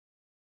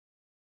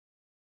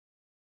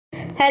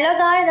Hello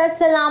guys,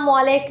 assalamu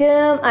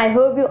alaikum. I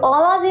hope you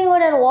all are doing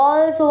good and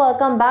well. So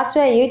welcome back to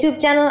our YouTube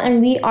channel and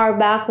we are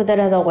back with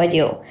another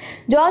video.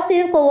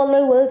 Jozef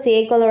Kovalik will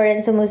take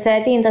Lorenzo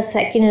Musetti in the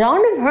second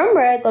round of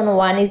Hamburg on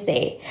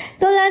Wednesday.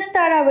 So let's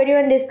start our video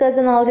and discuss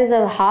analysis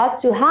of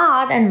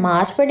heart-to-heart and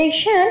match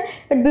prediction.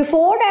 But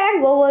before that,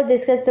 we will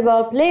discuss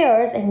about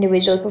players'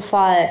 individual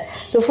profile.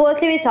 So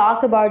firstly, we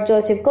talk about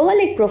Jozef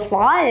Kovalik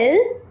profile.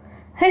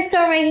 His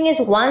current ranking is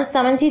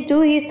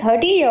 172. He is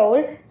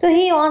 30-year-old, so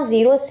he won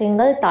 0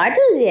 single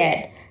titles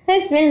yet.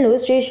 His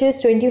win-lose ratio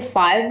is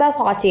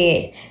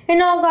 25/48. He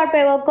knocked out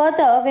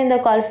Kovalik in the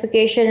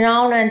qualification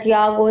round and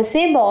Thiago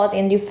Sebot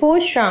in the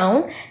first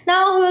round.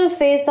 Now he will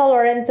face the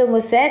Lorenzo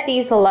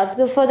Musetti, so let's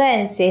go for the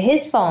and see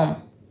his form.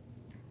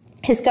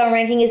 His current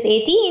ranking is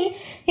 18.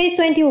 He is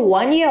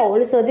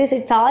 21-year-old, so this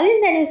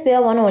Italian tennis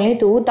player won only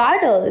 2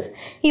 titles.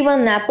 He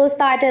won Naples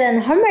title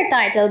and Hamburg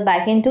title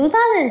back in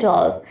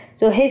 2012.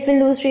 So his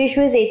win-lose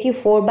ratio is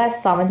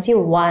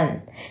 84/71.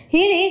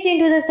 He reached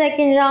into the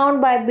second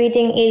round by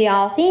beating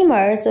Elias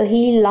Ymer, so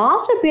he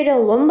last appeared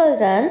at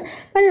Wimbledon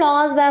but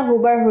lost by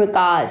Hubert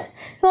Hurkacz.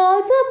 He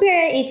also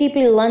appeared at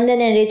ATP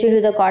London and reached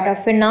into the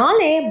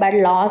quarter-finale but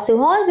lost to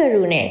Holger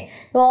Rune.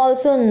 He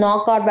also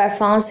knocked out by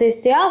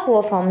Francis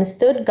Tiafoe from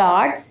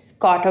Stuttgart's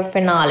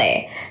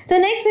quarter-finale. So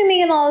next we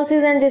make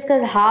analysis and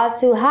discuss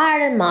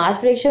heart-to-heart and match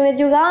prediction with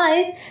you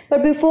guys.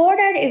 But before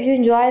that, if you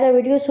enjoy the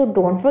video, so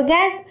don't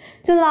forget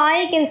to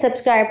like and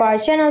subscribe our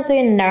channel so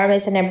you never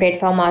miss an update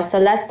from us. So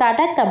let's start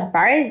a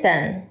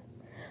comparison.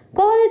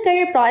 Kovalik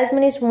career prize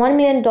money is $1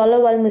 million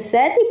while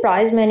Musetti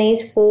prize money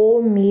is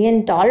 $4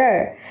 million.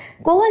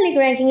 Kovalik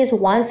ranking is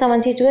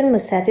 172 and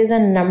Musetti is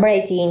on number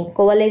 18.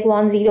 Kovalik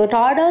won 0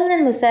 titles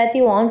and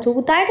Musetti won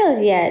 2 titles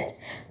yet.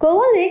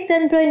 Kovalik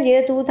 10th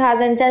year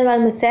 2010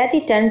 while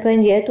Musetti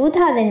 10th year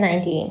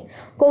 2019.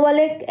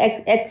 Kovalik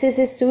axis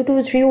is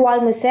 223 while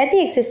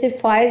Musetti axis is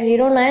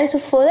 509. So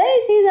further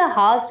you see the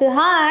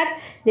heart-to-heart,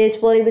 this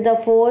will be the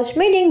first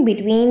meeting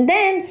between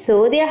them.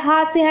 So their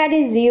heart-to-heart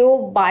is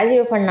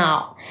 0-0 for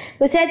now.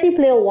 Musetti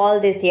played well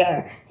this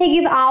year. He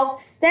gave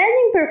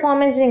outstanding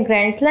performance in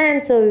Grand Slam,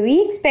 so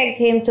we expect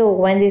him to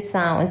win this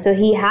round. So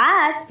he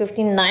has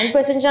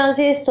 59%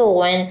 chances to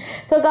win.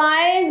 So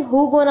guys,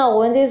 who gonna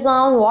win this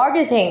round? What do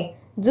you think?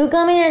 Do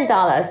come in and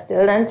tell us.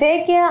 Till then,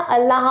 take care.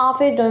 Allah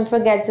Hafiz. Don't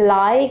forget to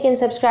like and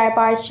subscribe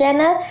our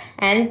channel.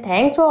 And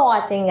thanks for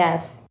watching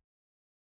us.